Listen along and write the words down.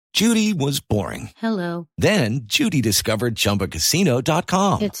Judy was boring. Hello. Then Judy discovered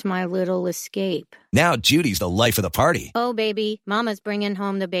ChumbaCasino.com. It's my little escape. Now Judy's the life of the party. Oh, baby, mama's bringing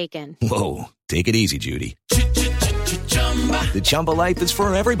home the bacon. Whoa, take it easy, Judy. The Chumba life is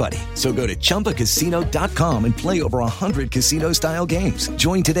for everybody. So go to ChumbaCasino.com and play over 100 casino-style games.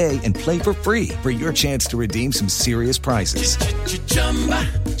 Join today and play for free for your chance to redeem some serious prizes.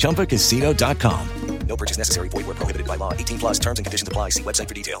 ChumbaCasino.com. No purchase necessary. Void where prohibited by law. 18+ terms and conditions apply. See website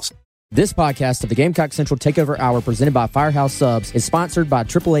for details. This podcast of the Gamecock Central Takeover Hour presented by Firehouse Subs is sponsored by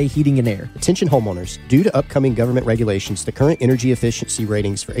AAA Heating and Air. Attention homeowners. Due to upcoming government regulations, the current energy efficiency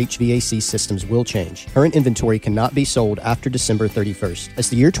ratings for HVAC systems will change. Current inventory cannot be sold after December 31st. As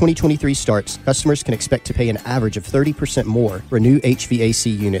the year 2023 starts, customers can expect to pay an average of 30% more for a new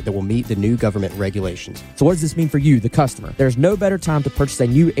HVAC unit that will meet the new government regulations. So what does this mean for you, the customer? There's no better time to purchase a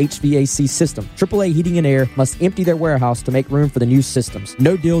new HVAC system. AAA Heating and Air must empty their warehouse to make room for the new systems.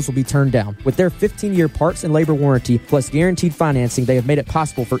 No deals will be turned down. With their 15-year parts and labor warranty plus guaranteed financing, they have made it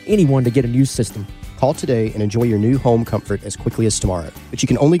possible for anyone to get a new system. Call today and enjoy your new home comfort as quickly as tomorrow. But you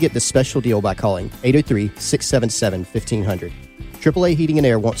can only get this special deal by calling 803-677-1500. AAA Heating and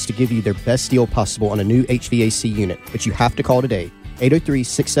Air wants to give you their best deal possible on a new HVAC unit, but you have to call today.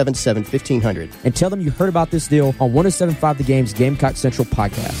 803-677-1500. And tell them you heard about this deal on 107.5 The Game's Gamecock Central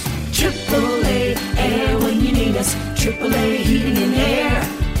podcast. AAA Air when you need us. AAA Heating and Air.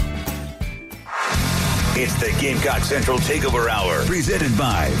 It's the Gamecock Central Takeover Hour, presented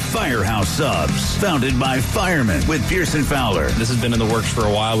by Firehouse Subs, founded by firemen with Pearson Fowler. This has been in the works for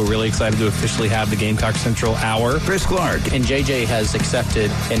a while. We're really excited to officially have the Gamecock Central Hour. Chris Clark. And JJ has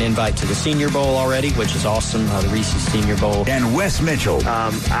accepted an invite to the Senior Bowl already, which is awesome, the Reese's Senior Bowl. And Wes Mitchell.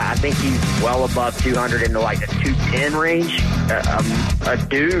 I think he's well above 200 into like the 210 range. A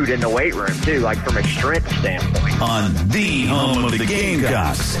dude in the weight room, too, like from a strength standpoint. On the home of the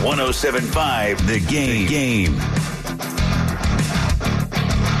Gamecocks, 107.5 The Game.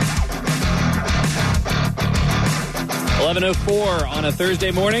 11:04 on a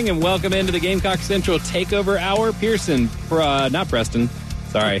Thursday morning, and welcome into the Gamecock Central Takeover Hour. Pearson, not Preston,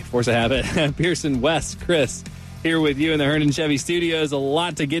 sorry, force of habit. Pearson, Wes, Chris, here with you in the Herndon Chevy Studios. A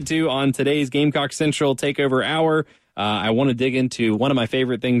lot to get to on today's Gamecock Central Takeover Hour. I want to dig into one of my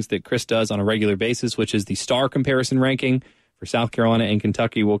favorite things that Chris does on a regular basis, which is the star comparison ranking for South Carolina and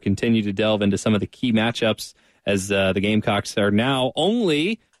Kentucky. We'll continue to delve into some of the key matchups as the Gamecocks are now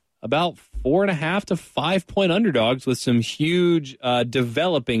only about 4.5 to 5 point underdogs with some huge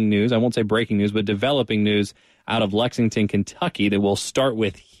developing news. I won't say breaking news, but developing news out of Lexington, Kentucky that we'll start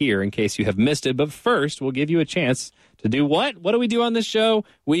with here in case you have missed it. But first, we'll give you a chance to do what? What do we do on this show?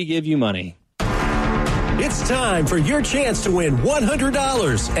 We give you money. It's time for your chance to win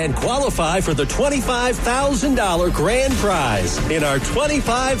 $100 and qualify for the $25,000 grand prize in our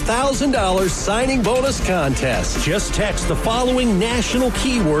 $25,000 signing bonus contest. Just text the following national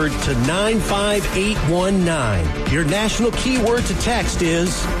keyword to 95819. Your national keyword to text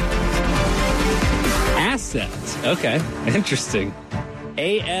is assets. Okay, interesting.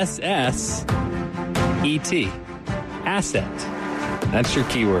 ASSET. Asset. That's your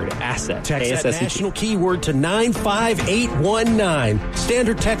keyword, asset. Text that national keyword to 95819.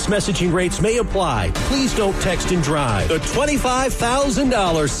 Standard text messaging rates may apply. Please don't text and drive. The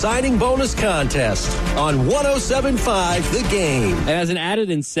 $25,000 signing bonus contest on 107.5 The Game. And as an added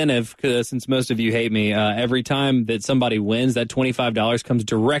incentive, since most of you hate me, every time that somebody wins, that $25 comes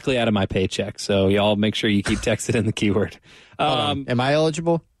directly out of my paycheck. So y'all make sure you keep texting in the keyword. Am I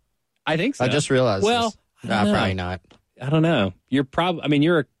eligible? I think so. I just realized this. No, probably not. I don't know. You're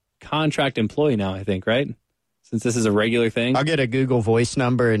you're a contract employee now, I think, right? Since this is a regular thing. I'll get a Google Voice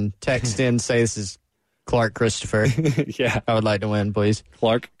number and text in, say this is Clark Christopher. Yeah. I would like to win, please.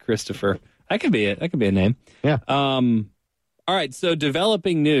 Clark Christopher. That could be it. That could be a name. Yeah. All right, so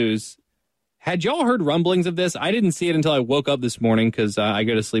developing news. Had y'all heard rumblings of this? I didn't see it until I woke up this morning because I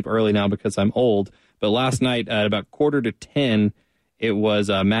go to sleep early now because I'm old. But last night at about 9:45, it was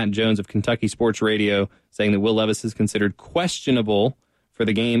Matt Jones of Kentucky Sports Radio saying that Will Levis is considered questionable for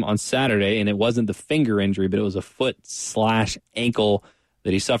the game on Saturday, and it wasn't the finger injury, but it was a foot/ankle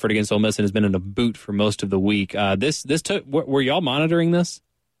that he suffered against Ole Miss and has been in a boot for most of the week. This took. Were y'all monitoring this?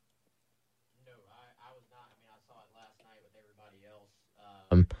 No, I was not. I mean, I saw it last night with everybody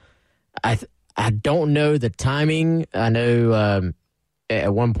else. I don't know the timing. I know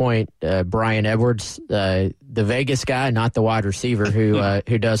at one point Brian Edwards, the Vegas guy, not the wide receiver who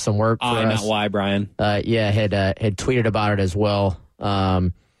does some work for us. Not why, Brian. Had tweeted about it as well.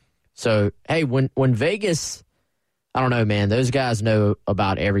 So hey, when Vegas, I don't know, man, those guys know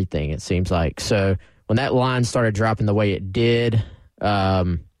about everything, it seems like. So when that line started dropping the way it did,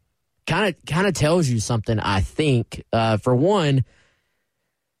 kind of tells you something, I think. For one,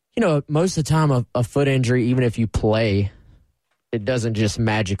 most of the time a foot injury, even if you play, it doesn't just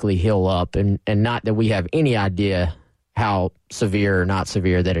magically heal up. And not that we have any idea how severe or not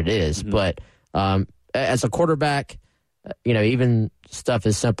severe that it is. Mm-hmm. But as a quarterback, even stuff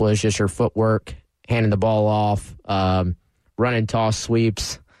as simple as just your footwork, handing the ball off, running toss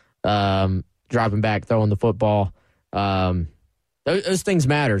sweeps, dropping back, throwing the football, those things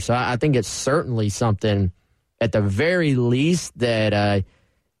matter. So I think it's certainly something, at the very least, that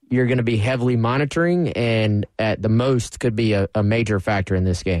you're going to be heavily monitoring, and at the most could be a major factor in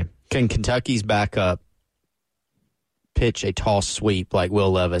this game. Can Kentucky's backup pitch a toss sweep like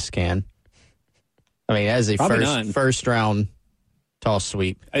Will Levis can? I mean, as a first round toss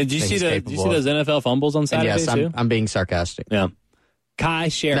sweep. Did you see those NFL fumbles on Saturday? Yes, I'm being sarcastic. Yeah, Kai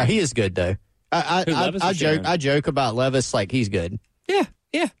Sherry. No, he is good though. I joke about Levis like he's good. Yeah,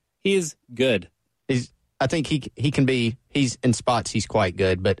 he is good. I think he can be. He's in spots. He's quite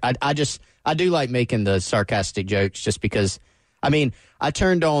good, but I do like making the sarcastic jokes just because. I mean, I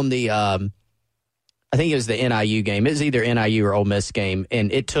turned on the. I think it was the NIU game. It was either NIU or Ole Miss game,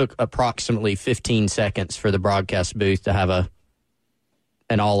 and it took approximately 15 seconds for the broadcast booth to have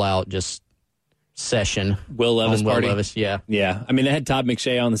an all-out just session. Will Levis party. Will Levis, yeah. I mean, they had Todd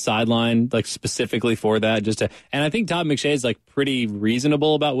McShay on the sideline, like specifically for that. And I think Todd McShay is like pretty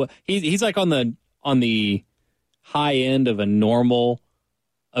reasonable about what he's like on the high end of a normal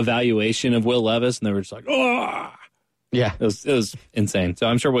evaluation of Will Levis, and they were just like, oh. Yeah, it was insane. So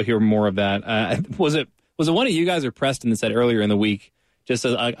I'm sure we'll hear more of that. Was it one of you guys or Preston that said earlier in the week, just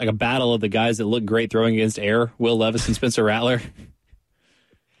like a battle of the guys that look great throwing against air, Will Levis and Spencer Rattler?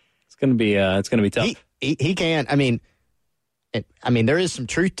 It's gonna be tough. He can. I mean, there is some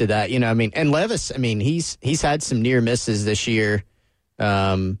truth to that, I mean, and Levis. I mean, he's had some near misses this year,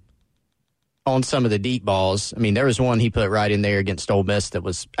 on some of the deep balls. I mean, there was one he put right in there against Ole Miss that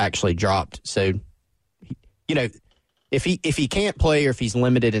was actually dropped. So, If he can't play or if he's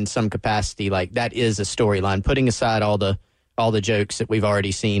limited in some capacity, like that is a storyline. Putting aside all the jokes that we've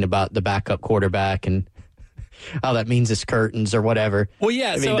already seen about the backup quarterback and how that means it's curtains or whatever. Well,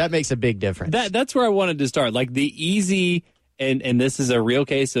 yeah, I mean that makes a big difference. That's where I wanted to start. Like the easy, and this is a real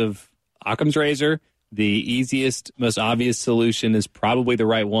case of Occam's razor. The easiest, most obvious solution is probably the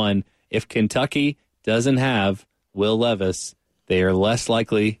right one. If Kentucky doesn't have Will Levis, they are less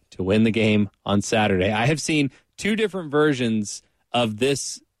likely to win the game on Saturday. I have seen two different versions of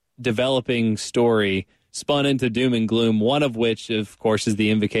this developing story spun into doom and gloom, one of which, of course, is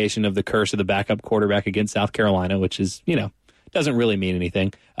the invocation of the curse of the backup quarterback against South Carolina, which is, doesn't really mean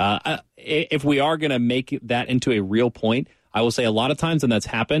anything. If we are going to make that into a real point, I will say a lot of times when that's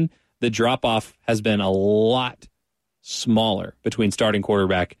happened, the drop-off has been a lot smaller between starting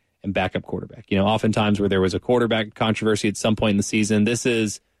quarterback and backup quarterback. Oftentimes where there was a quarterback controversy at some point in the season, this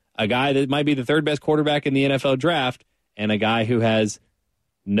is a guy that might be the third best quarterback in the NFL draft and a guy who has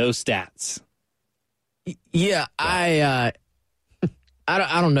no stats. Yeah, I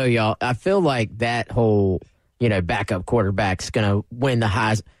don't know, y'all. I feel like that whole, backup quarterback's going to win the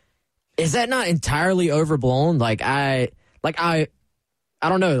Heisman. Is that not entirely overblown? I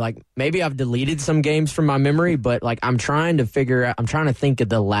don't know. Like maybe I've deleted some games from my memory, but like I'm trying to think of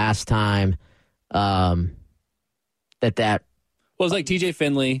the last time that Well, it was like TJ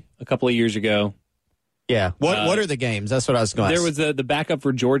Finley a couple of years ago. Yeah. What are the games? That's what I was going to ask. There was the backup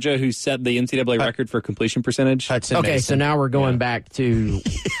for Georgia who set the NCAA record for completion percentage. Hudson Mason. So now we're going back to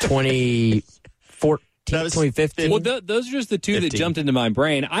 2014, 2015. Well, those are just the two 15. That jumped into my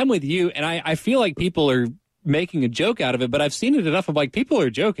brain. I'm with you, and I feel like people are making a joke out of it, but I've seen it enough of like people are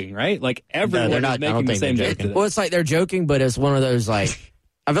joking, right? Like everyone is making the same joke. Well, it's like they're joking, but it's one of those like,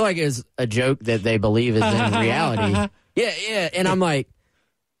 I feel like it's a joke that they believe is in reality. Yeah, and I'm like,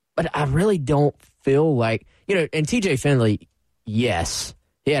 but I really don't feel like, and TJ Finley, yes,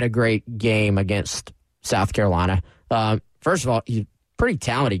 he had a great game against South Carolina. First of all, he's a pretty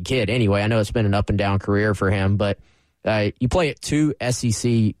talented kid anyway. I know it's been an up-and-down career for him, but you play at two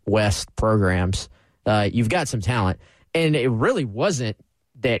SEC West programs. You've got some talent. And it really wasn't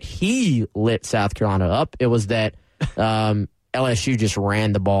that he lit South Carolina up. It was that LSU just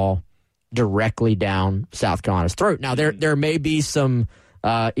ran the ball directly down South Carolina's throat. Now, there may be some,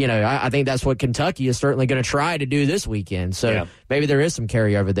 I think that's what Kentucky is certainly going to try to do this weekend. So maybe there is some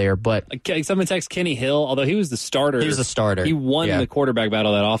carryover there. But someone texts Kenny Hill, although he was the starter. He was the starter. He won the quarterback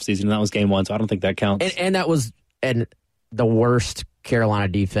battle that offseason, and that was game one, so I don't think that counts. And that was the worst Carolina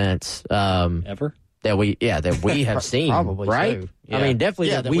defense ever that we have seen. Probably right. So. Yeah. I mean, definitely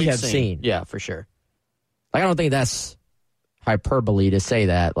that we have seen. Yeah, for sure. Like, I don't think that's hyperbole to say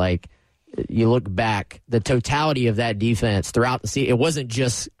that. Like, you look back, the totality of that defense throughout the season, it wasn't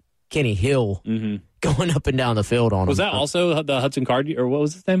just Kenny Hill going up and down the field on Was him. that also the Hudson Card, or what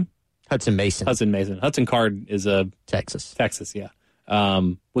was his name? Hudson Mason. Hudson Card is Texas, yeah.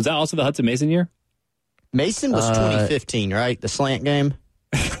 Was that also the Hudson Mason year? Mason was 2015, right? The slant game.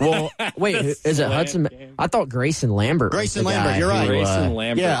 Well, wait, is it Hudson? I thought Grayson Lambert. Grayson Lambert, you're right. Grayson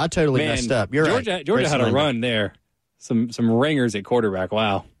Lambert. Yeah, I totally messed up. You're right. Georgia had a run there. Some ringers at quarterback.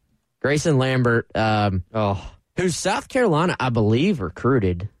 Wow. Grayson Lambert, who's South Carolina, I believe,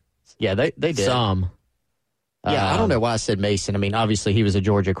 recruited. Yeah, they did. Some. Yeah, I don't know why I said Mason. I mean, obviously he was a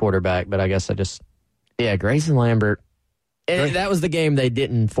Georgia quarterback, but I guess I just... Yeah, Grayson Lambert. And that was the game they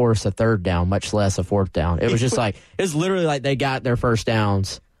didn't force a third down, much less a fourth down. It was just like, it was literally like they got their first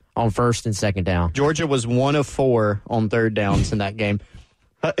downs on first and second down. Georgia was 1 of 4 on third downs in that game.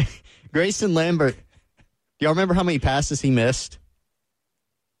 Grayson Lambert, do y'all remember how many passes he missed?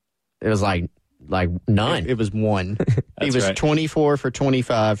 It was like none. It was 1. He was 24 for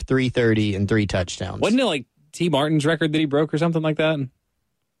 25, 330, and 3 touchdowns. Wasn't it like T. Martin's record that he broke or something like that?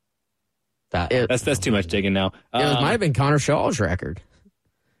 That's too much digging now. It might have been Connor Shaw's record.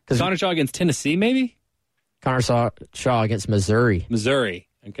 Connor Shaw against Tennessee, maybe? Connor Shaw against Missouri.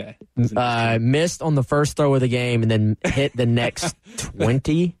 Okay. Missed on the first throw of the game and then hit the next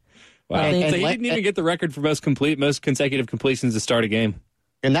 20. Wow. So he didn't even get the record for most consecutive completions to start a game.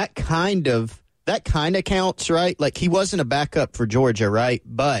 And that kind of counts, right? Like, he wasn't a backup for Georgia, right?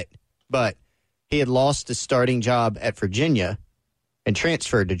 But he had lost his starting job at Virginia and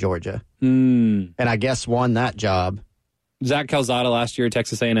transferred to Georgia. And I guess won that job. Zach Calzada last year at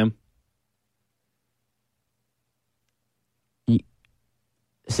Texas A&M.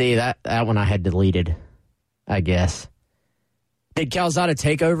 See, that one I had deleted, I guess. Did Calzada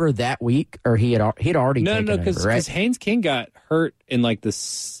take over that week, or he had already taken over, right? No, because Haynes King got hurt in like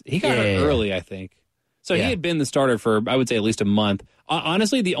this. He got hurt early, I think. So he had been the starter for, I would say, at least a month.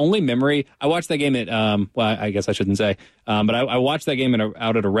 Honestly, the only memory, I watched that game at, well, I guess I shouldn't say, but I watched that game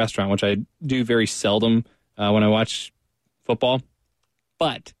out at a restaurant, which I do very seldom when I watch football.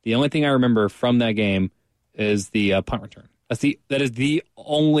 But the only thing I remember from that game is the punt return. That is the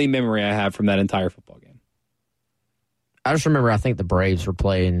only memory I have from that entire football game. I just remember, I think the Braves were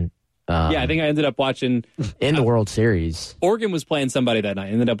playing. I think I ended up watching. In the World Series. Oregon was playing somebody that night.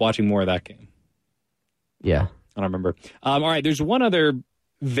 I ended up watching more of that game. Yeah. I don't remember. All right, there's one other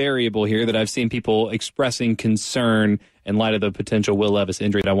variable here that I've seen people expressing concern in light of the potential Will Levis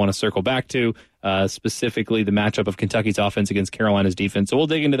injury that I want to circle back to, specifically the matchup of Kentucky's offense against Carolina's defense. So we'll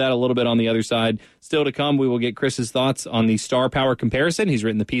dig into that a little bit on the other side. Still to come, we will get Chris's thoughts on the star power comparison. He's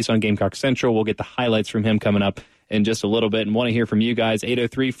written the piece on Gamecock Central. We'll get the highlights from him coming up in just a little bit, and want to hear from you guys.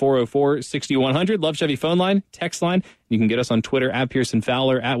 803-404-6100. Love Chevy phone line, text line. You can get us on Twitter at Pearson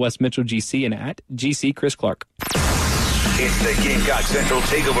Fowler, at Wes Mitchell GC, and at GC Chris Clark. It's the Gamecock Central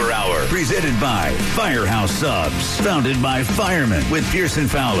Takeover Hour, presented by Firehouse Subs, founded by firemen, with Pearson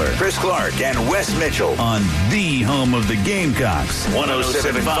Fowler, Chris Clark, and Wes Mitchell on the home of the Gamecocks,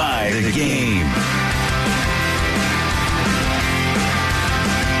 107.5 The Game.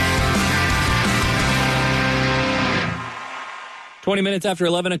 20 minutes after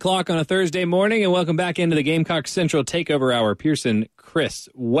 11 o'clock on a Thursday morning, and welcome back into the Gamecock Central Takeover Hour. Pearson, Chris,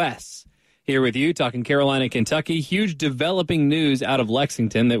 Wes here with you, talking Carolina, Kentucky. Huge developing news out of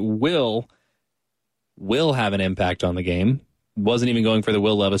Lexington that will have an impact on the game. Wasn't even going for the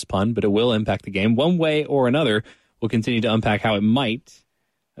Will Levis pun, but it will impact the game one way or another. We'll continue to unpack how it might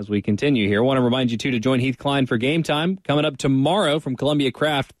as we continue here. I want to remind you, too, to join Heath Klein for Game Time. Coming up tomorrow from Columbia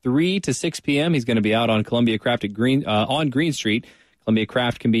Craft, 3 to 6 p.m. He's going to be out on Columbia Craft at on Green Street. Columbia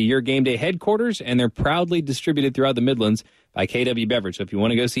Craft can be your game day headquarters, and they're proudly distributed throughout the Midlands by KW Beverage. So if you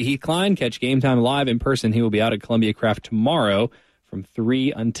want to go see Heath Klein, catch Game Time live in person. He will be out at Columbia Craft tomorrow from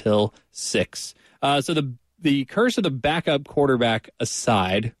 3 until 6. So the curse of the backup quarterback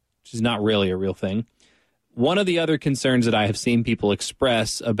aside, which is not really a real thing, one of the other concerns that I have seen people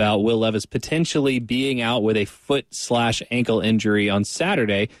express about Will Levis potentially being out with a foot/ankle injury on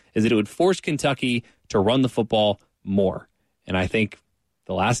Saturday is that it would force Kentucky to run the football more. And I think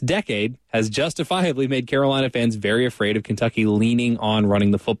the last decade has justifiably made Carolina fans very afraid of Kentucky leaning on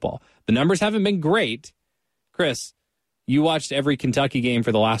running the football. The numbers haven't been great. Chris, you watched every Kentucky game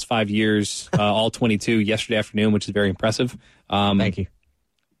for the last 5 years, all 22 yesterday afternoon, which is very impressive. Thank you.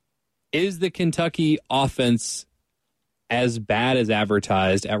 Is the Kentucky offense as bad as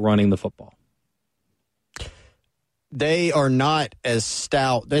advertised at running the football? They are not as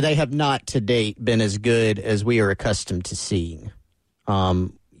stout. They have not to date been as good as we are accustomed to seeing.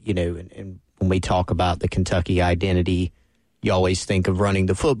 And when we talk about the Kentucky identity, you always think of running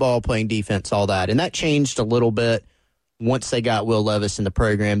the football, playing defense, all that. And that changed a little bit once they got Will Levis in the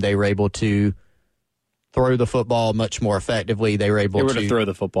program. They were able to throw the football much more effectively. They were able to throw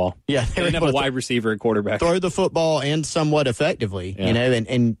the football. Yeah, they didn't have a wide receiver at quarterback. Throw the football and somewhat effectively, you know.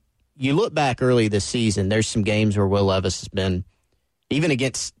 And you look back early this season, there's some games where Will Levis has been, even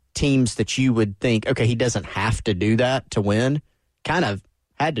against teams that you would think, okay, he doesn't have to do that to win, kind of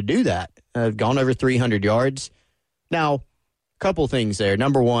had to do that. Gone over 300 yards. Now, a couple things there.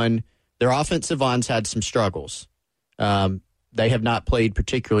 Number one, their offensive line's had some struggles. They have not played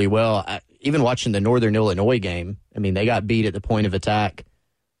particularly well. Even watching the Northern Illinois game, I mean, they got beat at the point of attack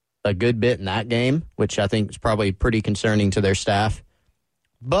a good bit in that game, which I think is probably pretty concerning to their staff.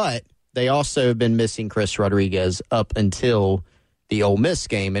 But they also have been missing Chris Rodriguez up until the Ole Miss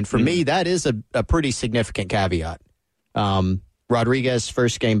game. And for me, that is a pretty significant caveat. Rodriguez,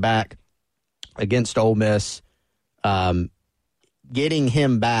 first game back against Ole Miss, getting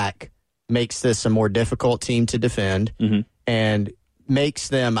him back makes this a more difficult team to defend and makes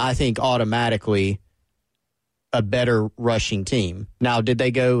them, I think, automatically a better rushing team. Now, did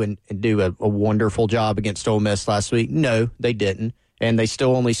they go and do a wonderful job against Ole Miss last week? No, they didn't. And they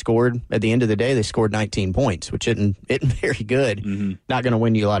still only scored, at the end of the day, they scored 19 points, which isn't very good. Not going to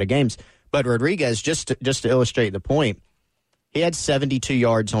win you a lot of games. But Rodriguez, just to illustrate the point, he had 72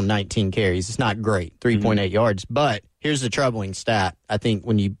 yards on 19 carries. It's not great, 3.8 yards. But here's the troubling stat. I think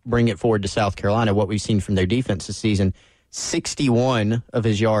when you bring it forward to South Carolina, what we've seen from their defense this season, 61 of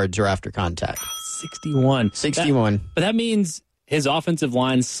his yards are after contact. 61. But that means his offensive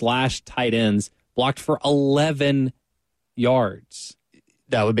line / tight ends blocked for 11 yards.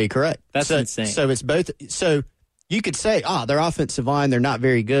 That would be correct. That's insane. So it's both. So you could say, their offensive line, they're not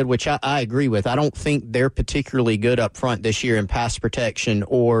very good, which I agree with. I don't think they're particularly good up front this year in pass protection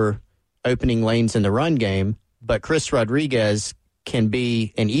or opening lanes in the run game. But Chris Rodriguez can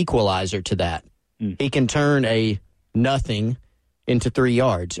be an equalizer to that. He can turn a nothing into 3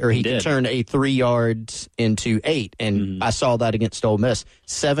 yards, or he can turn a 3 yards into 8. And I saw that against Ole Miss.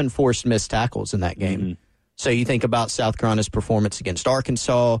 7 forced missed tackles in that game. So you think about South Carolina's performance against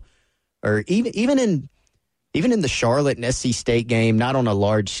Arkansas, or even in the Charlotte and SC State game, not on a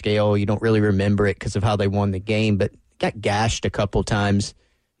large scale. You don't really remember it because of how they won the game, but got gashed a couple times.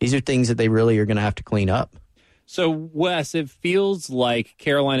 These are things that they really are going to have to clean up. So, Wes, it feels like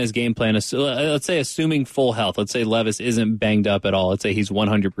Carolina's game plan, let's say assuming full health, let's say Levis isn't banged up at all, let's say he's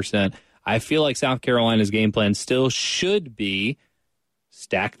 100%. I feel like South Carolina's game plan still should be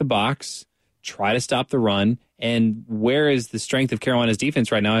stack the box, try to stop the run. And where is the strength of Carolina's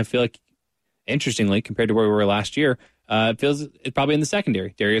defense right now? I feel like, interestingly, compared to where we were last year, it feels it's probably in the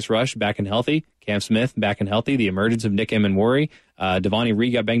secondary. Darius Rush back and healthy. Cam Smith back and healthy. The emergence of Nick Emmanwori. Devontae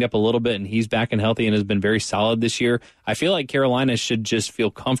Reed got banged up a little bit, and he's back and healthy and has been very solid this year. I feel like Carolina should just feel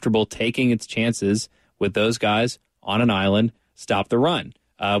comfortable taking its chances with those guys on an island, stop the run.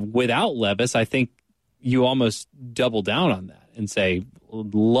 Without Levis, I think you almost double down on that and say,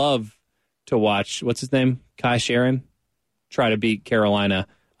 love to watch, what's his name? Kai Sharon try to beat Carolina.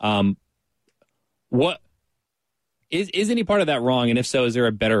 What is any part of that wrong? And if so, is there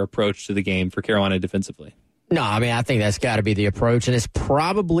a better approach to the game for Carolina defensively? No, I mean, I think that's got to be the approach, and it's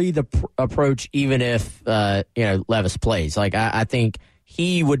probably the approach even if Levis plays. Like, I think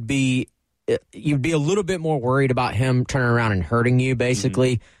he would be, you'd be a little bit more worried about him turning around and hurting you,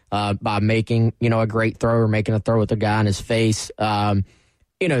 basically, by making a great throw or making a throw with a guy in his face. The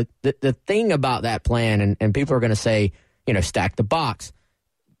thing about that plan, and people are going to say, stack the box.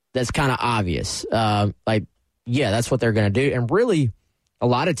 That's kind of obvious. That's what they're going to do. And really, a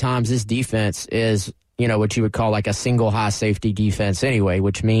lot of times this defense is, what you would call like a single high safety defense anyway,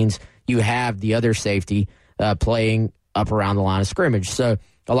 which means you have the other safety playing up around the line of scrimmage. So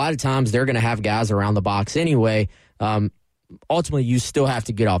a lot of times they're going to have guys around the box anyway. Ultimately, you still have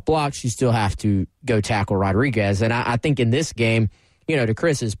to get off blocks. You still have to go tackle Rodriguez. And I think in this game, to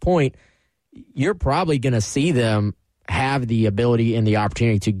Chris's point, you're probably going to see them have the ability and the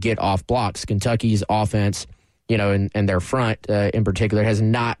opportunity to get off blocks. Kentucky's offense, and their front in particular has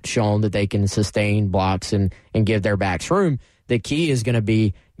not shown that they can sustain blocks and give their backs room. The key is going to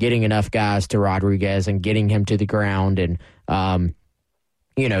be getting enough guys to Rodriguez and getting him to the ground and,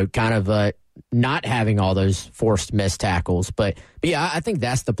 not having all those forced missed tackles. But yeah, I think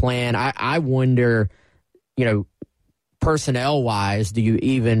that's the plan. I wonder, personnel-wise, do you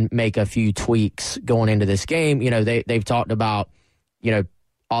even make a few tweaks going into this game? They've talked about,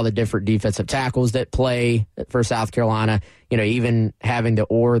 all the different defensive tackles that play for South Carolina, even having the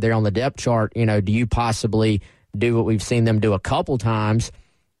Orr there on the depth chart, do you possibly do what we've seen them do a couple times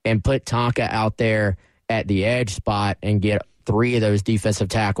and put Tonka out there at the edge spot and get 3 of those defensive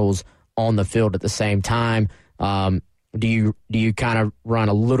tackles on the field at the same time? Do you kind of run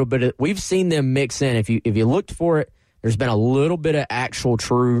a little bit of? We've seen them mix in. If you looked for it, there's been a little bit of actual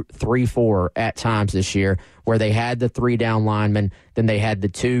true 3-4 at times this year, where they had the 3 down linemen, then they had the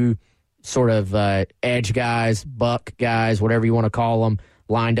 2 sort of edge guys, buck guys, whatever you want to call them,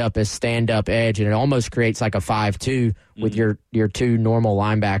 lined up as stand-up edge, and it almost creates like a 5-2 with your 2 normal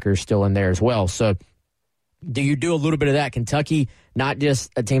linebackers still in there as well. So do you do a little bit of that? Kentucky, not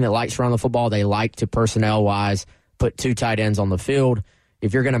just a team that likes to run the football, they like to personnel-wise put 2 tight ends on the field.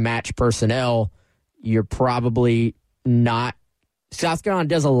 If you're going to match personnel, you're probably not. South Carolina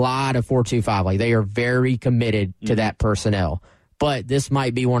does a lot of 4-2-5. Like, they are very committed to that personnel. But this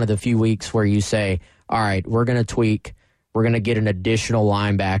might be one of the few weeks where you say, all right, we're going to tweak. We're going to get an additional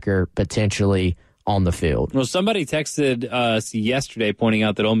linebacker potentially on the field. Well, somebody texted us yesterday pointing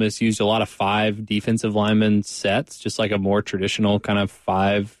out that Ole Miss used a lot of 5 defensive lineman sets, just like a more traditional kind of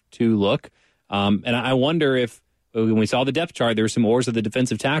 5-2 look. And I wonder if, when we saw the depth chart, there were some oars of the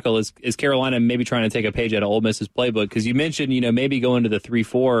defensive tackle. Is Carolina maybe trying to take a page out of Ole Miss's playbook? Because you mentioned, maybe going to the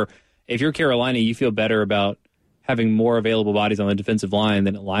 3-4. If you're Carolina, you feel better about having more available bodies on the defensive line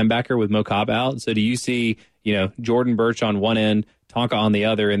than a linebacker with Mo Cobb out. So do you see, Jordan Burch on one end, Tonka on the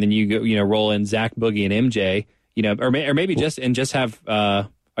other, and then you go, roll in Zach, Boogie, and MJ, or maybe just have, I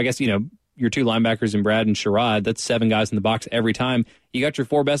guess, your 2 linebackers in Brad and Sherrod. That's 7 guys in the box every time. You got your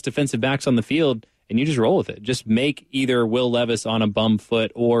 4 best defensive backs on the field, and you just roll with it. Just make either Will Levis on a bum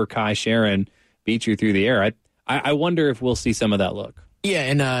foot or Kai Sharon beat you through the air. I wonder if we'll see some of that look. Yeah,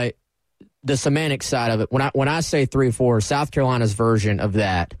 and the semantic side of it, when I say 3-4, South Carolina's version of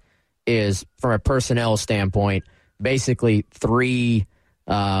that is, from a personnel standpoint, basically 3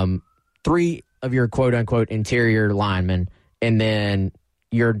 of your quote-unquote interior linemen, and then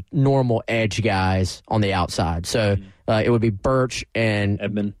your normal edge guys on the outside. So it would be Burch and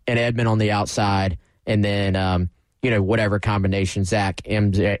Edmond on the outside, and then whatever combination, Zach,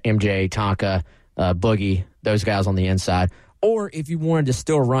 MJ, Tonka, Boogie, those guys on the inside. Or if you wanted to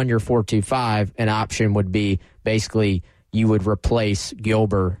still run your 4-2-5, an option would be basically you would replace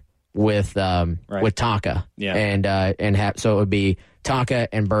Gilbert with Tonka, and have, so it would be Tonka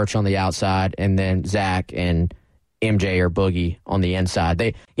and Burch on the outside, and then Zach and MJ or Boogie on the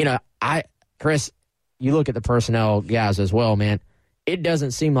inside. Chris, you look at the personnel guys as well, man. It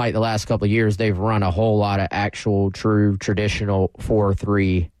doesn't seem like the last couple of years they've run a whole lot of actual, true, traditional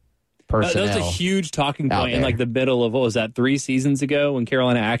 4-3 personnel. That was a huge talking point in like the middle of, what was that, 3 seasons ago when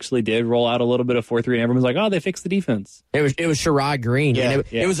Carolina actually did roll out a little bit of 4-3, and everyone's like, oh, they fixed the defense. It was Sherrod Green. Yeah, and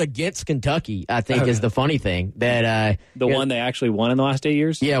it was against Kentucky, I think, is the funny thing. That the one they actually won in the last 8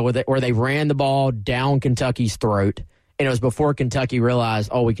 years? Yeah, where they ran the ball down Kentucky's throat, and it was before Kentucky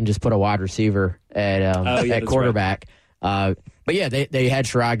realized, we can just put a wide receiver at quarterback. Right. But yeah, they had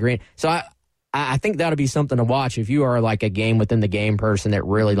Sherrod Green. So I think that'll be something to watch if you are like a game within the game person that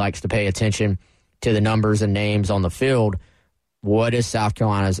really likes to pay attention to the numbers and names on the field. What is South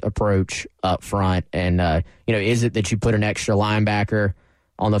Carolina's approach up front? And, is it that you put an extra linebacker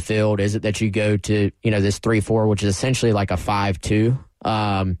on the field? Is it that you go to, this 3-4, which is essentially like a 5-2?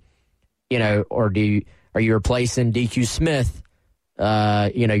 Or are you replacing DQ Smith,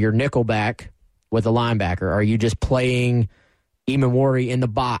 your nickelback with a linebacker? Are you just playing Emamori in the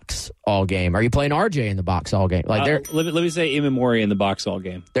box all game? Are you playing RJ in the box all game? Let me say Emamori in the box all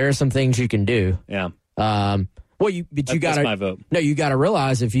game. There are some things you can do. Yeah. That's my vote. No, you got to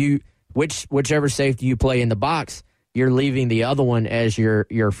realize whichever safety you play in the box, you're leaving the other one as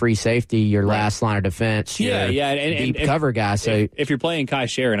your free safety, your last line of defense. And cover guy. So if you're playing Kai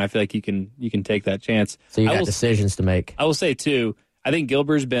Sharon, I feel like you can take that chance. So you got decisions to make. I will say too, I think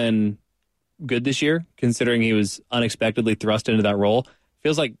Gilbert's been good this year, considering he was unexpectedly thrust into that role.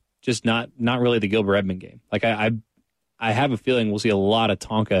 Feels like just not really the Gilbert Edmond game. Like I have a feeling we'll see a lot of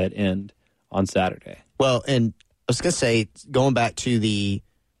Tonka at end on Saturday. Well, and I was going to say, going back to the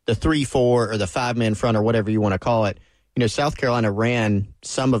 3-4 or the 5-man front or whatever you want to call it, South Carolina ran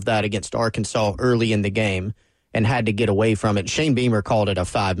some of that against Arkansas early in the game and had to get away from it. Shane Beamer called it a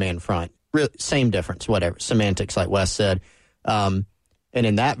 5-man front. Same difference, whatever. Semantics, like Wes said. And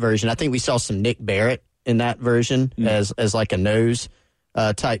in that version, I think we saw some Nick Barrett in that version as like a nose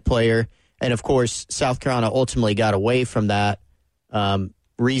type player. And, of course, South Carolina ultimately got away from that,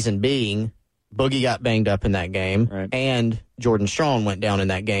 reason being Boogie got banged up in that game, and Jordan Strong went down in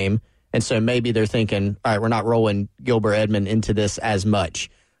that game. And so maybe they're thinking, all right, we're not rolling Gilbert Edmond into this as much.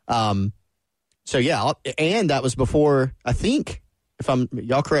 And that was before, I think,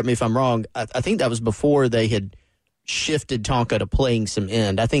 y'all correct me if I'm wrong, I think that was before they had shifted Tonka to playing some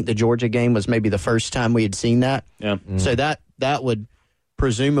end. I think the Georgia game was maybe the first time we had seen that. Yeah. So that would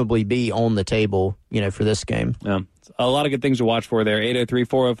presumably be on the table, for this game. Yeah. A lot of good things to watch for there.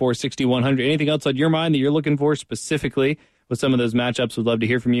 803-404-6100. Anything else on your mind that you're looking for specifically with some of those matchups? We'd love to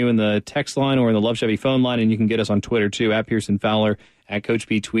hear from you in the text line or in the Love Chevy phone line, and you can get us on Twitter too, at Pearson Fowler, at Coach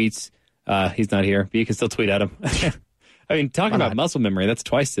B Tweets. He's not here, but you can still tweet at him. I mean, talking about muscle memory, that's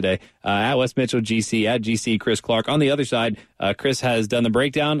twice today. At Wes Mitchell GC, at GC Chris Clark. On the other side, Chris has done the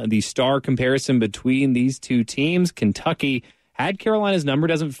breakdown of the star comparison between these two teams. Kentucky had Carolina's number.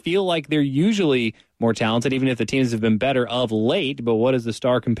 Doesn't feel like they're usually more talented, even if the teams have been better of late. But what does the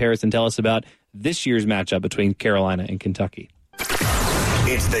star comparison tell us about this year's matchup between Carolina and Kentucky?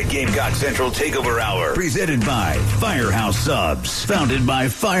 It's the Gamecock Central Takeover Hour, presented by Firehouse Subs, founded by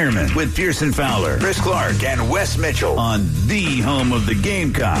firemen, with Pearson Fowler, Chris Clark, and Wes Mitchell on the home of the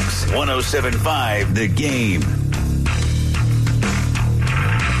Gamecocks, 107.5 The Game.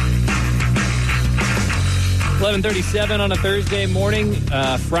 $11:37 on a Thursday morning,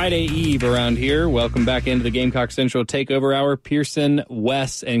 Friday Eve around here. Welcome back into the Gamecock Central Takeover Hour. Pearson,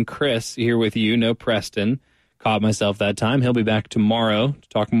 Wes, and Chris here with you. No Preston. Caught myself that time. He'll be back tomorrow to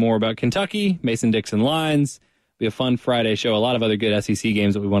talk more about Kentucky, Mason-Dixon lines. Be a fun Friday show. A lot of other good SEC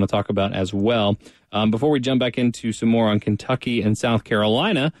games that we want to talk about as well. Before we jump back into some more on Kentucky and South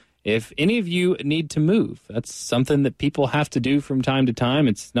Carolina, if any of you need to move, that's something that people have to do from time to time.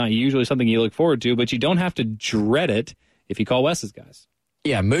 It's not usually something you look forward to, but you don't have to dread it if you call Wes's guys.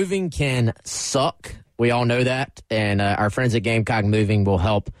 Yeah, moving can suck. We all know that, and our friends at Gamecock Moving will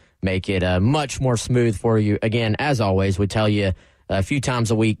help make it much more smooth for you. Again, as always, we tell you a few times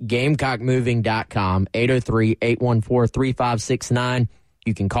a week, GamecockMoving.com, 803-814-3569.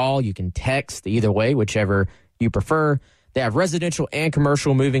 You can call, you can text, either way, whichever you prefer. They have residential and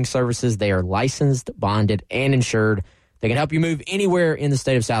commercial moving services. They are licensed, bonded, and insured. They can help you move anywhere in the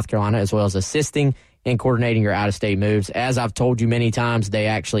state of South Carolina, as well as assisting in coordinating your out-of-state moves. As I've told you many times, they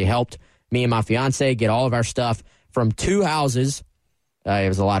actually helped me and my fiance get all of our stuff from 2 houses. It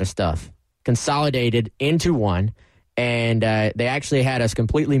was a lot of stuff consolidated into one, and they actually had us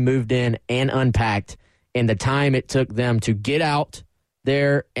completely moved in and unpacked in the time it took them to get out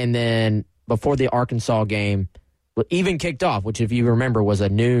there, and then before the Arkansas game even kicked off, which, if you remember, was a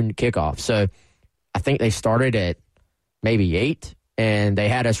noon kickoff. So I think they started at maybe 8, and they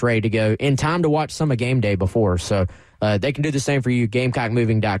had us ready to go in time to watch some of game day before. So they can do the same for you.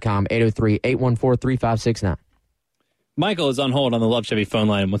 GamecockMoving.com, 803-814-3569. Michael is on hold on the Love Chevy phone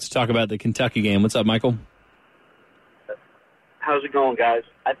line. Wants to talk about the Kentucky game. What's up, Michael? How's it going, guys?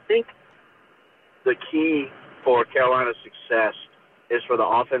 I think the key for Carolina's success is for the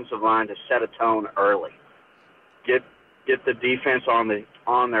offensive line to set a tone early. Get the defense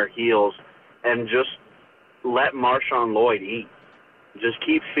on their heels and just let Marshawn Lloyd eat. Just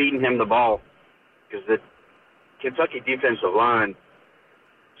keep feeding him the ball, because the Kentucky defensive line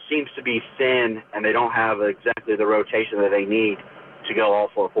seems to be thin, and they don't have exactly the rotation that they need to go all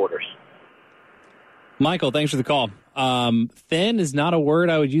 4 quarters. Michael, thanks for the call. Thin is not a word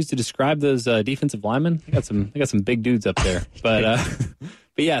I would use to describe those defensive linemen. They got some big dudes up there, but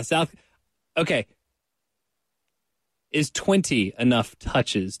yeah, South. Okay, is 20 enough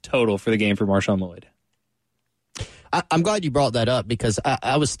touches total for the game for Marshawn Lloyd? I'm glad you brought that up, because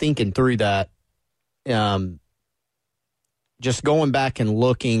I was thinking through that. Just going back and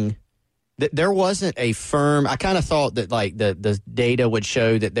looking, there wasn't a firm. I kind of thought that like the data would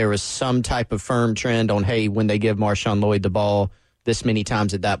show that there was some type of firm trend on, hey, when they give Marshawn Lloyd the ball this many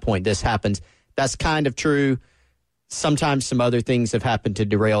times at that point, this happens. That's kind of true. Sometimes some other things have happened to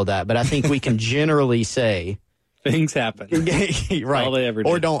derail that, but I think we can generally say things happen, right? All they ever do.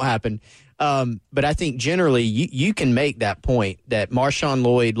 Or don't happen. But I think generally you can make that point that Marshawn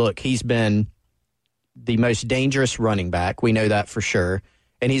Lloyd, look, he's been the most dangerous running back. We know that for sure.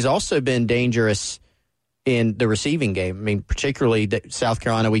 And he's also been dangerous in the receiving game. I mean, particularly South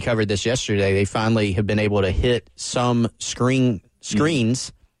Carolina, we covered this yesterday. They finally have been able to hit some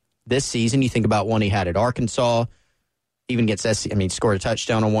screens this season. You think about one he had at Arkansas, even against SC. I mean, scored a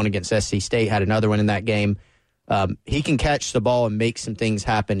touchdown on one against SC State, had another one in that game. He can catch the ball and make some things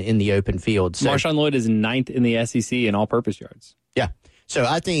happen in the open field. So, Marshawn Lloyd is 9th in the SEC in all-purpose yards. Yeah. So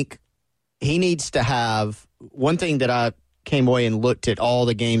I think he needs to have one thing that I came away and looked at all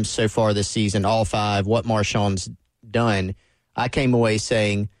the games so far this season, all 5, what Marshawn's done. I came away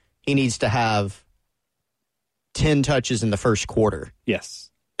saying he needs to have 10 touches in the first quarter.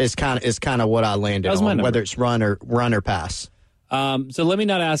 Yes. Is kind of what I landed on, whether it's run or pass. So let me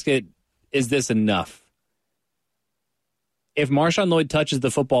not ask it, is this enough? If Marshawn Lloyd touches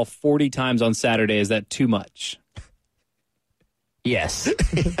the football 40 times on Saturday, is that too much? Yes.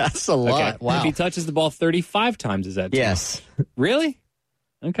 That's a lot. Okay. Wow. If he touches the ball 35 times, is that too Yes. much? Really?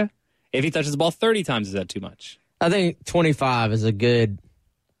 Okay. If he touches the ball 30 times, is that too much? I think 25 is a good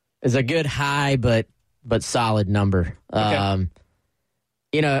high but solid number. Okay.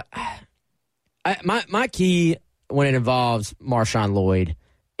 My key when it involves Marshawn Lloyd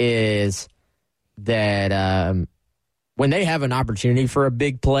is that when they have an opportunity for a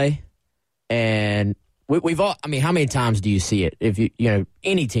big play, and we've all, I mean, how many times do you see it? If you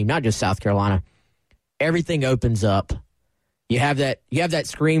any team, not just South Carolina, everything opens up. You have that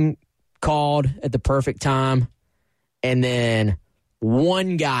screen called at the perfect time, and then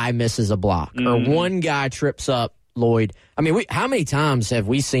one guy misses a block or one guy trips up Lloyd. I mean, how many times have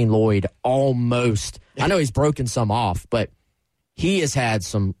we seen Lloyd almost? I know he's broken some off, but he has had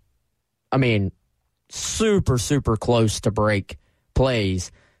some, I mean, super, super close to break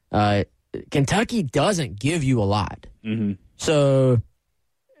plays. Kentucky doesn't give you a lot. Mm-hmm. So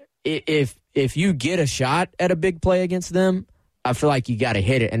if you get a shot at a big play against them, I feel like you got to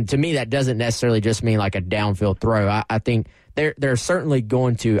hit it. And to me, that doesn't necessarily just mean like a downfield throw. I think they're certainly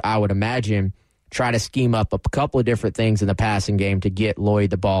going to, I would imagine, try to scheme up a couple of different things in the passing game to get Lloyd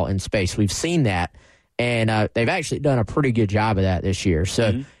the ball in space. We've seen that, and they've actually done a pretty good job of that this year.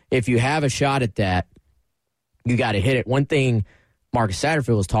 So if you have a shot at that, you got to hit it. One thing Marcus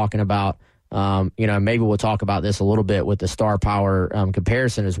Satterfield was talking about, maybe we'll talk about this a little bit with the star power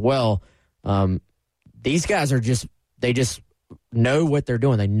comparison as well. These guys they just know what they're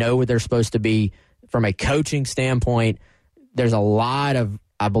doing. They know what they're supposed to be from a coaching standpoint. There's a lot of,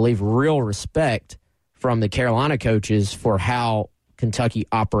 I believe, real respect from the Carolina coaches for how Kentucky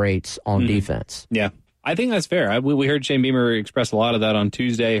operates on defense. Yeah, I think that's fair. We heard Shane Beamer express a lot of that on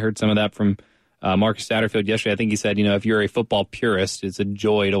Tuesday. Heard some of that from Marcus Satterfield yesterday. I think he said, if you're a football purist, it's a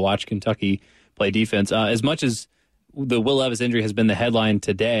joy to watch Kentucky play defense. As much as the Will Levis injury has been the headline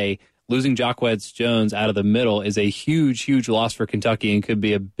today, losing Jacquez Jones out of the middle is a huge, huge loss for Kentucky and could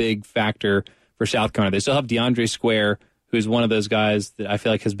be a big factor for South Carolina. They still have DeAndre Square, who's one of those guys that I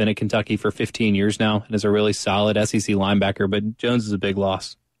feel like has been at Kentucky for 15 years now and is a really solid SEC linebacker, but Jones is a big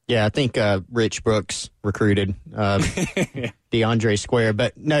loss. Yeah, I think Rich Brooks recruited DeAndre Square.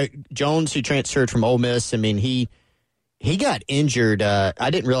 But no, Jones, who transferred from Ole Miss, I mean, he got injured. I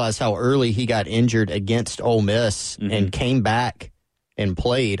didn't realize how early he got injured against Ole Miss and came back and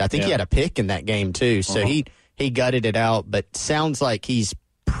played. I think he had a pick in that game, too. So he gutted it out, but sounds like he's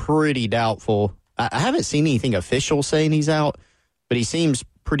pretty doubtful. I haven't seen anything official saying he's out, but he seems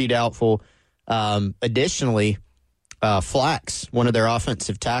pretty doubtful. Additionally, Flax, one of their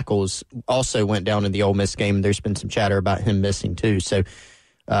offensive tackles, also went down in the Ole Miss game. There's been some chatter about him missing too. So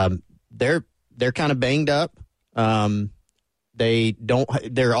they're kind of banged up.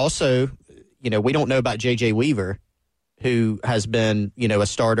 They're also, we don't know about J.J. Weaver, who has been, a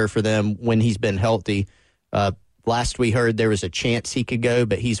starter for them when he's been healthy. Last we heard there was a chance he could go,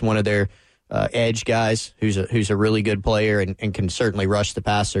 but he's one of their edge guys who's a really good player and can certainly rush the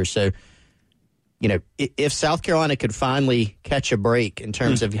passer. So, if South Carolina could finally catch a break in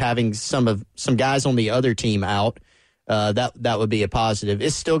terms of having some guys on the other team out, that would be a positive.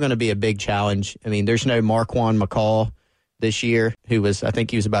 It's still going to be a big challenge. I mean, there's no Marquand McCall this year, I think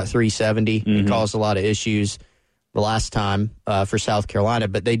he was about 370 and caused a lot of issues the last time for South Carolina.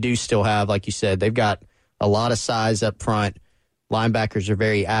 But they do still have, like you said, they've got a lot of size up front. Linebackers are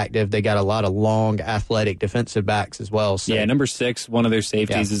very active. They got a lot of long, athletic defensive backs as well. So. Yeah, number 6, one of their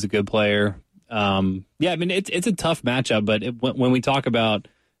safeties is a good player. I mean, it's a tough matchup, but when we talk about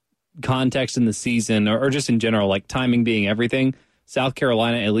context in the season or just in general, like timing being everything, South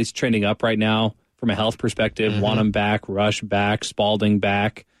Carolina at least trending up right now from a health perspective. Wanham back, Rush back, Spalding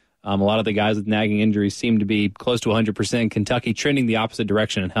back. A lot of the guys with nagging injuries seem to be close to 100%. Kentucky trending the opposite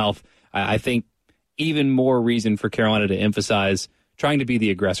direction in health. I think even more reason for Carolina to emphasize trying to be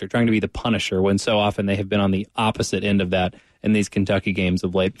the aggressor, trying to be the punisher, when so often they have been on the opposite end of that in these Kentucky games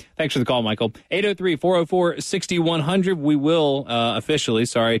of late. Thanks for the call, Michael. 803-404-6100. We will officially,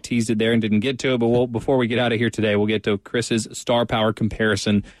 sorry I teased it there and didn't get to it, but before we get out of here today, we'll get to Chris's star power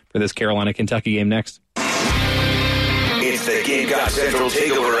comparison for this Carolina-Kentucky game next. It's the Gamecock Central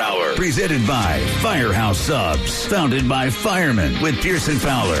Takeover Hour, presented by Firehouse Subs, founded by firemen with Pearson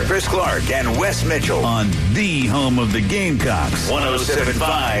Fowler, Chris Clark, and Wes Mitchell on the home of the Gamecocks,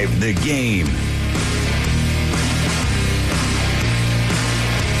 107.5 The Game.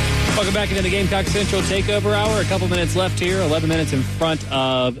 Welcome back into the Gamecock Central Takeover Hour. A couple minutes left here, 11 minutes in front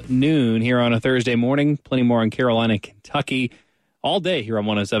of noon here on a Thursday morning. Plenty more on Carolina, Kentucky. all day here on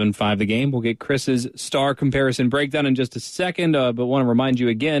 107.5 The Game. We'll get Chris's star comparison breakdown in just a second, but want to remind you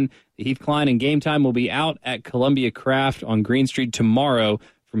again, the Heath Klein and Game Time will be out at Columbia Craft on Green Street tomorrow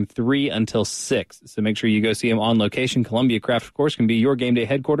from 3 until 6. So make sure you go see them on location. Columbia Craft, of course, can be your game day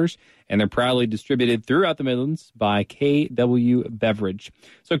headquarters, and they're proudly distributed throughout the Midlands by KW Beverage.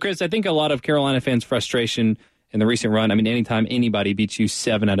 So, Chris, I think a lot of Carolina fans' frustration in the recent run, I mean, anytime anybody beats you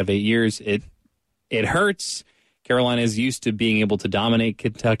 7 out of 8 years, it hurts. Carolina is used to being able to dominate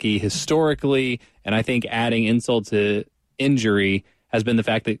Kentucky historically, and I think adding insult to injury has been the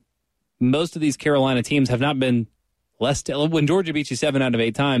fact that most of these Carolina teams have not been less. When Georgia beats you 7 out of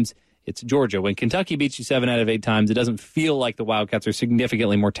 8 times, it's Georgia. When Kentucky beats you 7 out of 8 times, it doesn't feel like the Wildcats are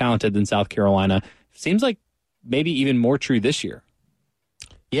significantly more talented than South Carolina. Seems like maybe even more true this year.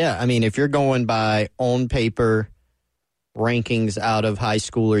 Yeah, I mean, if you're going by on paper rankings out of high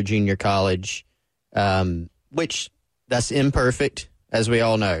school or junior college, which that's imperfect, as we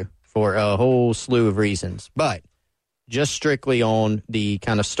all know, for a whole slew of reasons. But just strictly on the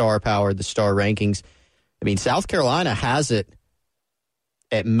kind of star power, the star rankings, I mean, South Carolina has it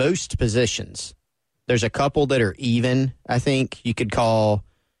at most positions. There's a couple that are even, I think. You could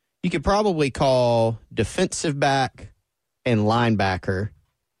probably call defensive back and linebacker.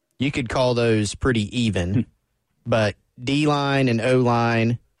 You could call those pretty even. But D-line and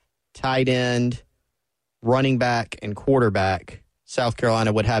O-line, tight end, running back, and quarterback, South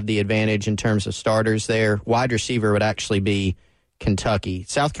Carolina would have the advantage in terms of starters there. Wide receiver would actually be Kentucky.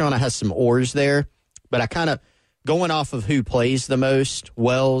 South Carolina has some oars there, but I kind of, going off of who plays the most,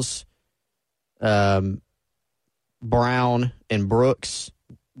 Wells, Brown, and Brooks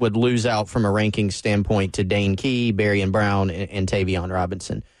would lose out from a ranking standpoint to Dane Key, Berrien Brown, and Tavion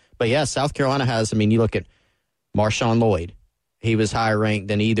Robinson. But yeah, South Carolina has, I mean, you look at Marshawn Lloyd. He was higher ranked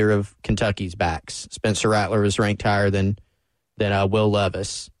than either of Kentucky's backs. Spencer Rattler was ranked higher than Will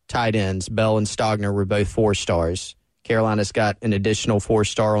Levis. Tight ends, Bell and Stogner were both 4-stars. Carolina's got an additional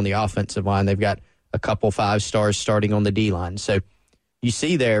 4-star on the offensive line. They've got a couple 5-stars starting on the D-line. So you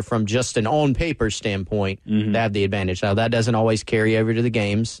see there from just an on-paper standpoint, they have the advantage. Now, that doesn't always carry over to the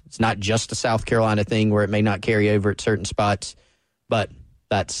games. It's not just a South Carolina thing where it may not carry over at certain spots, but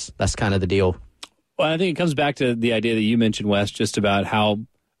that's kind of the deal. Well, I think it comes back to the idea that you mentioned, Wes, just about how,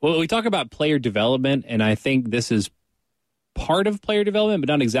 well, we talk about player development, and I think this is part of player development,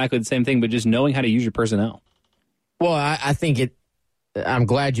 but not exactly the same thing, but just knowing how to use your personnel. Well, I think I'm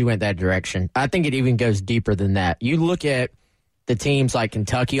glad you went that direction. I think it even goes deeper than that. You look at the teams like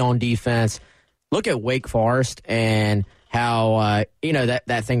Kentucky on defense, look at Wake Forest and how,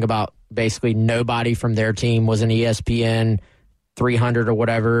 that thing about basically nobody from their team was an ESPN 300 or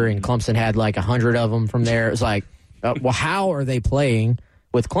whatever, and Clemson had like 100 of them from there. It's like, well, how are they playing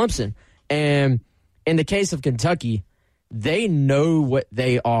with Clemson? And in the case of Kentucky, they know what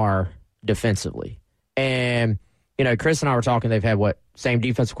they are defensively. And, Chris and I were talking, they've had same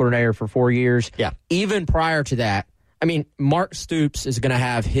defensive coordinator for 4 years. Yeah. Even prior to that, I mean, Mark Stoops is going to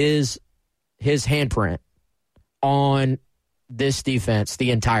have his handprint on this defense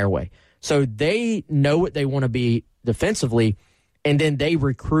the entire way. So they know what they want to be defensively, and then they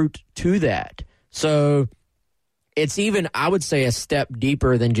recruit to that. So it's even, I would say, a step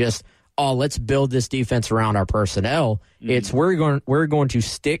deeper than just, let's build this defense around our personnel. It's we're going to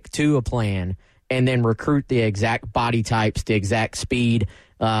stick to a plan and then recruit the exact body types, the exact speed,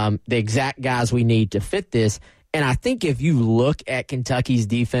 the exact guys we need to fit this. And I think if you look at Kentucky's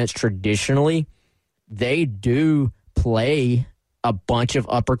defense traditionally, they do play a bunch of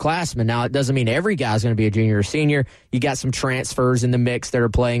upperclassmen. Now, it doesn't mean every guy's going to be a junior or senior. You got some transfers in the mix that are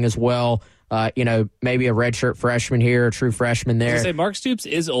playing as well. Maybe a redshirt freshman here, a true freshman there. I was gonna say, Mark Stoops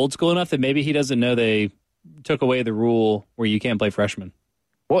is old school enough that maybe he doesn't know they took away the rule where you can't play freshmen.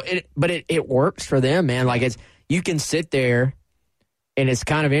 Well, it works for them, man. Like, you can sit there, and it's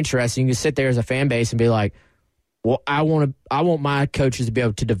kind of interesting. You can sit there as a fan base and be like, well, I want my coaches to be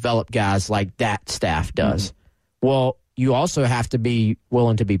able to develop guys like that staff does. Well, you also have to be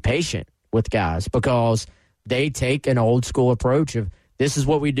willing to be patient with guys because they take an old school approach of, this is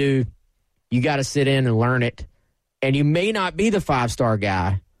what we do. You got to sit in and learn it. And you may not be the 5-star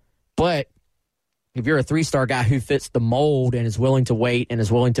guy, but if you're a 3-star guy who fits the mold and is willing to wait and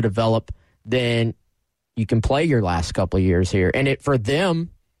is willing to develop, then you can play your last couple of years here. And for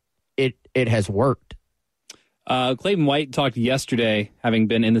them, it has worked. Clayton White talked yesterday, having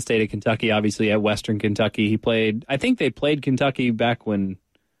been in the state of Kentucky, obviously at Western Kentucky. I think they played Kentucky back when,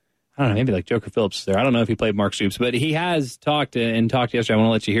 I don't know, maybe like Joker Phillips was there. I don't know if he played Mark Stoops, but he has talked yesterday. I want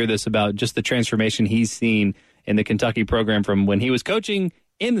to let you hear this about just the transformation he's seen in the Kentucky program from when he was coaching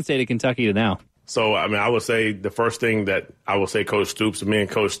in the state of Kentucky to now. So, I mean, I would say the first thing that I would say Coach Stoops, me and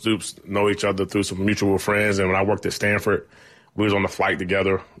Coach Stoops know each other through some mutual friends. And when I worked at Stanford, we was on the flight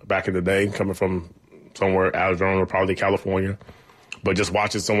together back in the day, coming from somewhere, Arizona, probably California. But just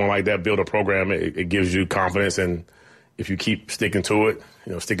watching someone like that build a program, it gives you confidence. And if you keep sticking to it,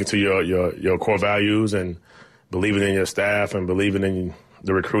 sticking to your core values and believing in your staff and believing in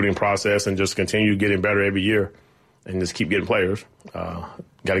the recruiting process and just continue getting better every year and just keep getting players.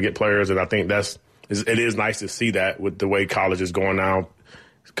 Got to get players, and I think it is nice to see that with the way college is going now.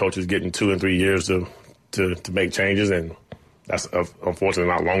 Coaches getting 2 and 3 years to make changes, and that's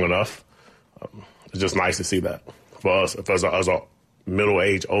unfortunately not long enough. It's just nice to see that. For us, as a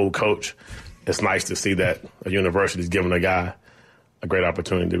middle-aged old coach, it's nice to see that a university is giving a guy a great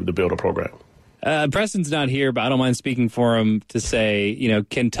opportunity to build a program. Preston's not here, but I don't mind speaking for him to say,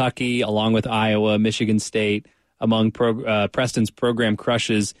 Kentucky, along with Iowa, Michigan State, among Preston's program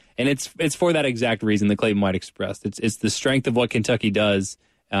crushes, and it's for that exact reason that Clayton White expressed. It's the strength of what Kentucky does,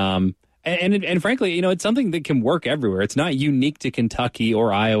 and frankly, it's something that can work everywhere. It's not unique to Kentucky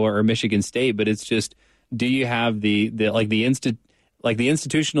or Iowa or Michigan State, but it's just, do you have the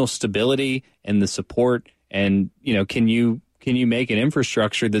institutional stability and the support, and can you make an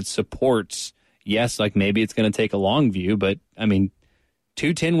infrastructure that supports? Yes, maybe it's going to take a long view, but I mean,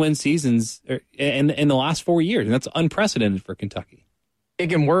 2 10-win seasons in the last 4 years, and that's unprecedented for Kentucky. It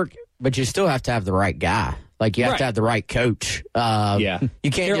can work, but you still have to have the right guy. You have to have the right coach. Yeah.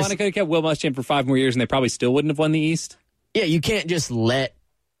 You can't Carolina could have kept Will Muschamp for 5 more years, and they probably still wouldn't have won the East. Yeah, you can't just let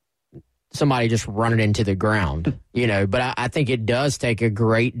somebody just run it into the ground, But I think it does take a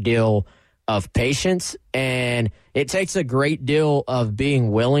great deal of patience, and it takes a great deal of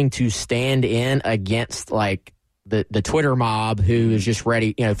being willing to stand in against, the Twitter mob who is just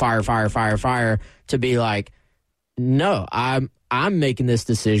ready, fire, to be like, no, I'm making this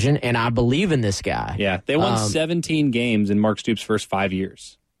decision and I believe in this guy. Yeah, they won 17 games in Mark Stoops' first 5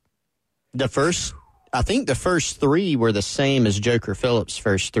 years. I think the first 3 were the same as Joker Phillips'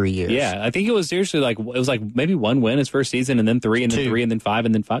 first 3 years. Yeah, I think it was seriously maybe 1 win his first season, and then 3, and then 3, and then 5,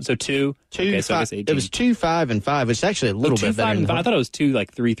 and then 5. So 2. Okay, so I guess 18. It was 2, 5, and 5. It's actually a little bit better. 2, 5, and 5. I thought it was 2,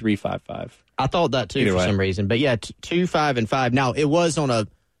 3, 3, 5, 5. I thought that too some reason. But yeah, 2, 5, and 5. Now, it was on a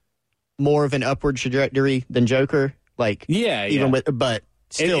more of an upward trajectory than Joker. But still, it was about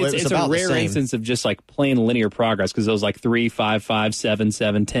the same. It's a rare instance of just plain linear progress, because it was 3, 5, 5, 7,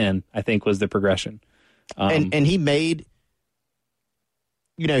 7, 10, I think was the progression. And he made,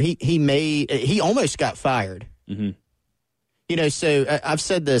 he almost got fired. Mm-hmm. So I've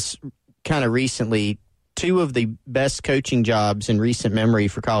said this kind of recently. 2 of the best coaching jobs in recent memory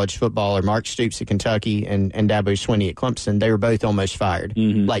for college football are Mark Stoops at Kentucky and Dabo Swinney at Clemson. They were both almost fired,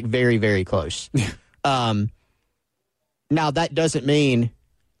 very, very close. Now, that doesn't mean,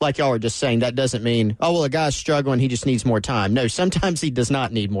 like y'all were just saying, that doesn't mean, a guy's struggling, he just needs more time. No, sometimes he does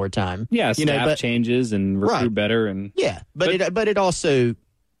not need more time. Yeah, staff changes and recruit better. And but it also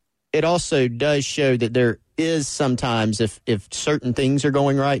does show that there is sometimes, if certain things are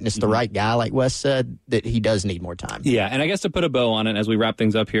going right and it's the right guy, like Wes said, that he does need more time. Yeah, and I guess to put a bow on it as we wrap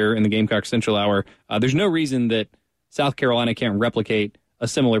things up here in the Gamecock Central Hour, there's no reason that South Carolina can't replicate a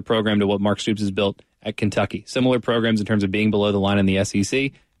similar program to what Mark Stoops has built at Kentucky. Similar programs in terms of being below the line in the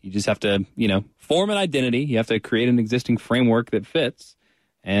SEC. You just have to, form an identity. You have to create an existing framework that fits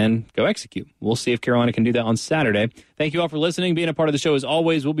and go execute. We'll see if Carolina can do that on Saturday. Thank you all for listening, being a part of the show as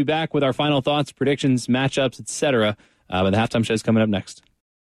always. We'll be back with our final thoughts, predictions, matchups, etc. But the halftime show is coming up next.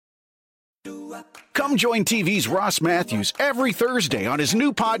 Come join TV's Ross Matthews every Thursday on his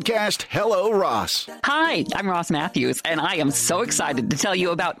new podcast, Hello, Ross. Hi, I'm Ross Matthews, and I am so excited to tell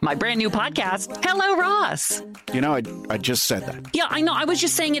you about my brand new podcast, Hello, Ross. I just said that. Yeah, I know. I was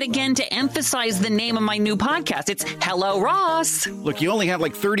just saying it again to emphasize the name of my new podcast. It's Hello, Ross. Look, you only have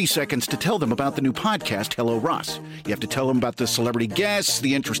 30 seconds to tell them about the new podcast, Hello, Ross. You have to tell them about the celebrity guests,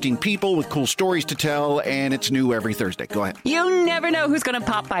 the interesting people with cool stories to tell, and it's new every Thursday. Go ahead. You never know who's going to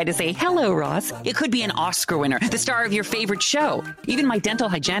pop by to say, hello, Ross. It could be an Oscar winner, the star of your favorite show, even my dental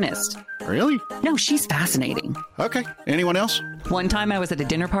hygienist. Really? No, she's fascinating. Okay. Anyone else? One time I was at a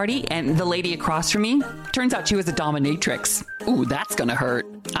dinner party, and the lady across from me, turns out she was a dominatrix. Ooh, that's gonna hurt.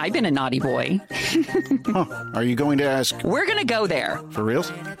 I've been a naughty boy. Are you going to ask? We're gonna go there. For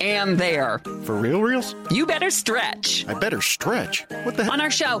reals? And there. For reals? You better stretch. I better stretch? What the heck? On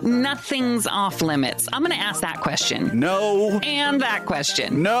our show, nothing's off limits. I'm gonna ask that question. No. And that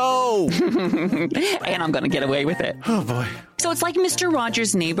question. No. And I'm gonna get away with it. Oh, boy. So it's like Mr.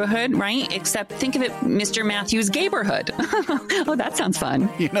 Rogers' Neighborhood, right? Except think of it Mr. Matthews' Gayborhood. Oh, that sounds fun.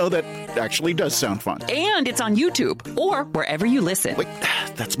 You know, that actually does sound fun. And it's on YouTube or wherever you listen. Wait,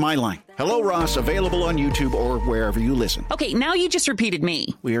 that's my line. Hello, Ross, available on YouTube or wherever you listen. Okay, now you just repeated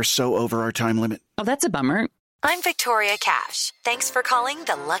me. We are so over our time limit. Oh, that's a bummer. I'm Victoria Cash. Thanks for calling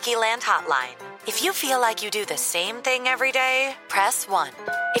the Lucky Land Hotline. If you feel like you do the same thing every day, press 1.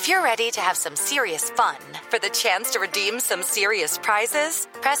 If you're ready to have some serious fun for the chance to redeem some serious prizes,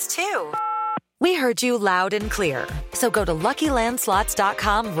 press 2. We heard you loud and clear. So go to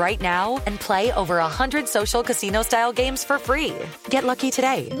LuckyLandSlots.com right now and play over 100 social casino-style games for free. Get lucky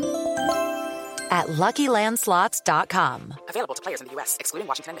today at LuckyLandSlots.com. Available to players in the U.S., excluding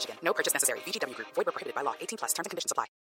Washington and Michigan. No purchase necessary. VGW Group. Void where prohibited by law. 18+. Terms and conditions apply.